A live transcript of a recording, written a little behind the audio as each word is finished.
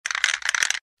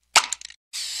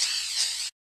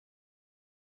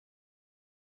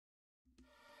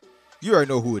You already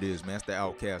know who it is, man. It's the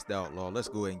Outcast Outlaw. Let's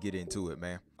go ahead and get into it,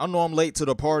 man. I know I'm late to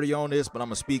the party on this, but I'm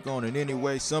going to speak on it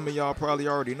anyway. Some of y'all probably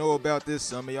already know about this.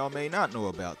 Some of y'all may not know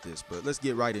about this, but let's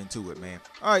get right into it, man.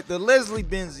 All right, the Leslie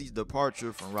Benzies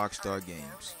departure from Rockstar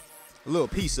Games. A little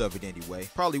piece of it anyway.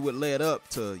 Probably what led up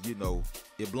to,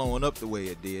 it blowing up the way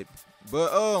it did.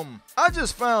 But I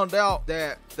just found out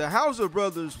that the Hauser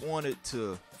brothers wanted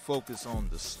to focus on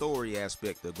the story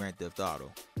aspect of Grand Theft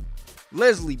Auto.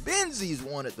 Leslie Benzies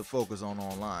wanted to focus on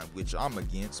online, which I'm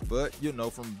against, but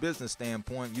from a business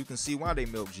standpoint, you can see why they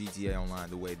milk GTA Online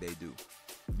the way they do.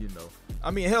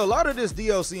 I mean, hell, a lot of this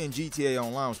DLC in GTA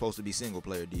Online was supposed to be single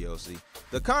player DLC.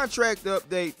 The contract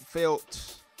update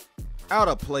felt out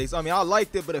of place. I mean, I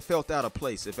liked it, but it felt out of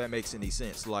place, if that makes any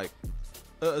sense. Like,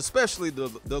 especially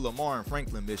the Lamar and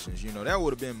Franklin missions, that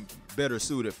would have been better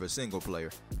suited for single player.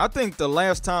 I think the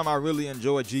last time I really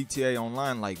enjoyed GTA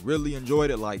Online, like really enjoyed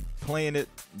it, like playing it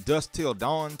dusk till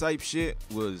dawn type shit,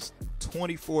 was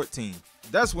 2014.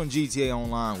 That's when GTA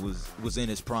Online was in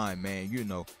its prime, man.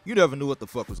 You never knew what the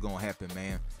fuck was gonna happen,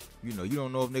 man. You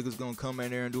don't know if niggas gonna come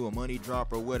in there and do a money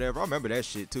drop or whatever. I remember that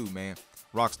shit too, man.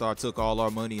 Rockstar took all our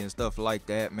money and stuff like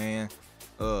that, man.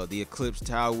 The Eclipse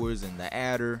Towers and the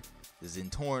Adder, the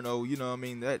Zentorno, what I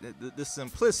mean? The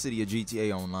simplicity of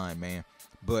GTA Online, man.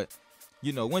 But,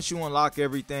 once you unlock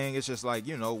everything, it's just like,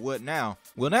 what now?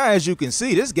 Well, now, as you can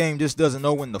see, this game just doesn't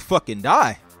know when to fucking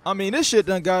die. I mean, this shit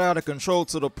done got out of control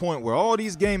to the point where all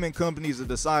these gaming companies are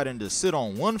deciding to sit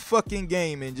on one fucking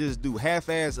game and just do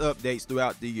half-ass updates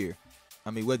throughout the year.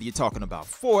 I mean, whether you're talking about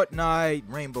Fortnite,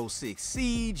 Rainbow Six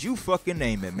Siege, you fucking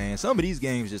name it, man. Some of these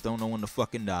games just don't know when to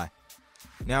fucking die.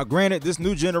 Now, granted, this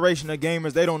new generation of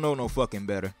gamers, they don't know no fucking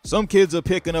better. Some kids are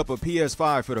picking up a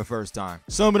PS5 for the first time.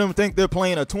 Some of them think they're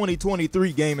playing a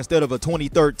 2023 game instead of a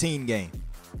 2013 game.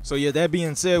 So yeah, that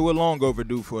being said, we're long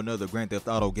overdue for another Grand Theft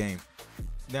Auto game.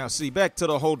 Now, see, back to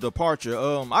the whole departure,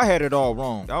 I had it all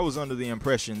wrong. I was under the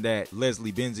impression that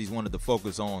Leslie Benzies wanted to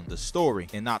focus on the story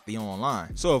and not the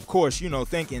online. So, of course,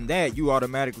 thinking that, you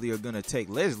automatically are going to take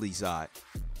Leslie's side.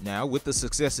 Now, with the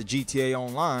success of GTA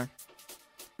Online,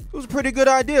 it was a pretty good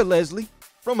idea, Leslie.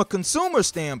 From a consumer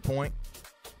standpoint,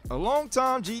 a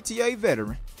long-time GTA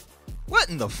veteran, what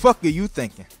in the fuck are you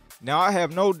thinking? Now, I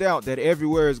have no doubt that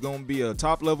everywhere is going to be a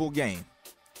top-level game.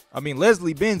 I mean,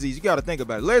 Leslie Benzies, you got to think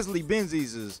about it. Leslie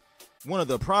Benzies is one of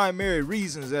the primary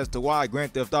reasons as to why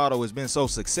Grand Theft Auto has been so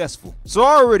successful. So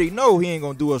I already know he ain't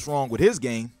going to do us wrong with his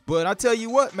game. But I tell you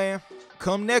what, man,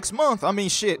 come next month, I mean,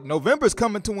 shit, November's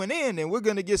coming to an end, and we're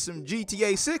going to get some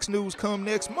GTA 6 news come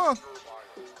next month.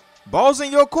 Ball's in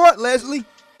your court, Leslie.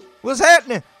 What's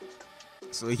happening?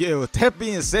 So yeah, with that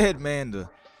being said, man, the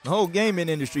whole gaming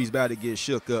industry is about to get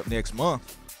shook up next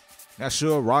month. Now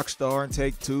sure, Rockstar and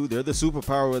Take-Two, they're the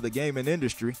superpower of the gaming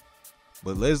industry,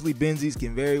 but Leslie Benzies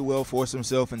can very well force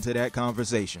himself into that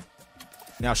conversation.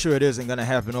 Now sure, it isn't going to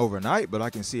happen overnight, but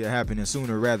I can see it happening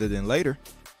sooner rather than later.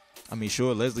 I mean,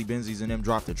 sure, Leslie Benzies and them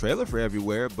dropped the trailer for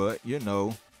everywhere, but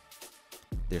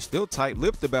they're still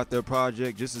tight-lipped about their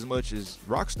project just as much as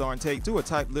Rockstar and Take-Two are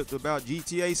tight-lipped about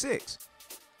GTA 6.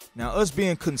 Now, us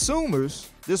being consumers,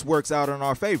 this works out in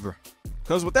our favor.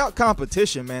 Because without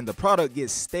competition, man, the product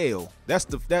gets stale.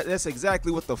 That's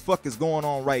exactly what the fuck is going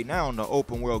on right now in the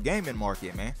open-world gaming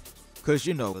market, man. Because,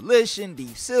 Volition,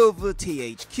 Deep Silver,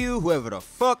 THQ, whoever the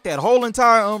fuck, that whole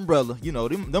entire umbrella,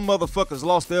 them motherfuckers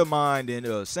lost their mind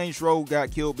and Saints Row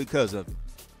got killed because of it.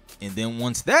 And then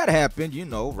once that happened,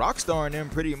 Rockstar and them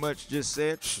pretty much just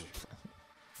said,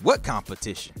 what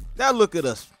competition? Now look at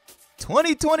us,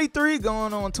 2023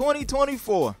 going on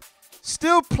 2024,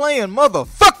 still playing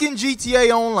motherfucking GTA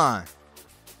Online.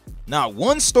 Not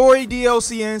one story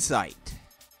DLC in sight.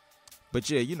 But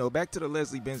yeah, back to the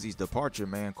Leslie Benzies departure,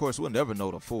 man. Of course, we'll never know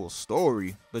the full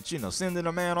story. But, sending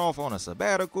a man off on a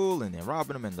sabbatical and then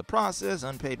robbing him in the process,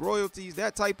 unpaid royalties,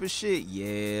 that type of shit,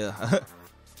 yeah.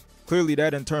 Clearly,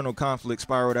 that internal conflict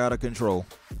spiraled out of control.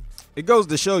 It goes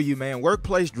to show you, man,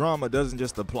 workplace drama doesn't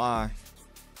just apply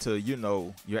to,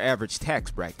 your average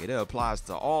tax bracket. It applies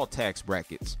to all tax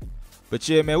brackets. But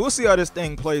yeah, man, we'll see how this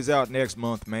thing plays out next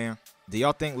month, man. Do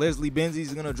y'all think Leslie Benzies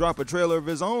is going to drop a trailer of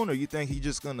his own, or you think he's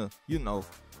just going to,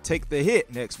 take the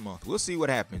hit next month? We'll see what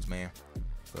happens, man.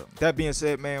 But that being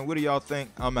said, man, what do y'all think?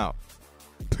 I'm out.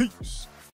 Peace.